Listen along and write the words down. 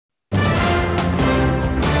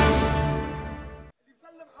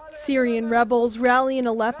Syrian rebels rally in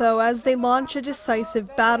Aleppo as they launch a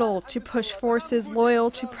decisive battle to push forces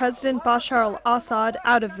loyal to President Bashar al-Assad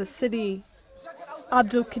out of the city.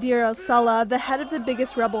 Abdul Qadir al-Salah, the head of the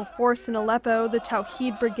biggest rebel force in Aleppo, the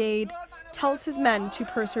Tawhid Brigade, tells his men to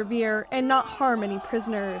persevere and not harm any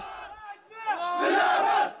prisoners.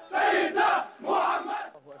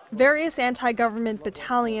 Various anti-government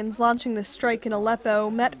battalions launching the strike in Aleppo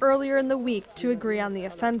met earlier in the week to agree on the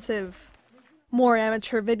offensive. More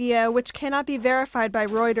amateur video, which cannot be verified by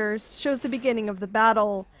Reuters, shows the beginning of the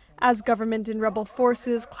battle, as government and rebel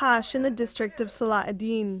forces clash in the district of Salah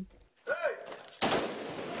ad-Din.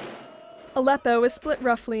 Aleppo is split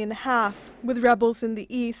roughly in half, with rebels in the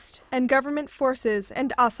east and government forces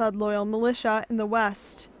and Assad-loyal militia in the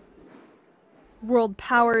west. World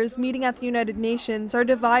powers meeting at the United Nations are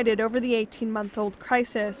divided over the 18-month-old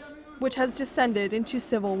crisis, which has descended into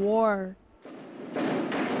civil war.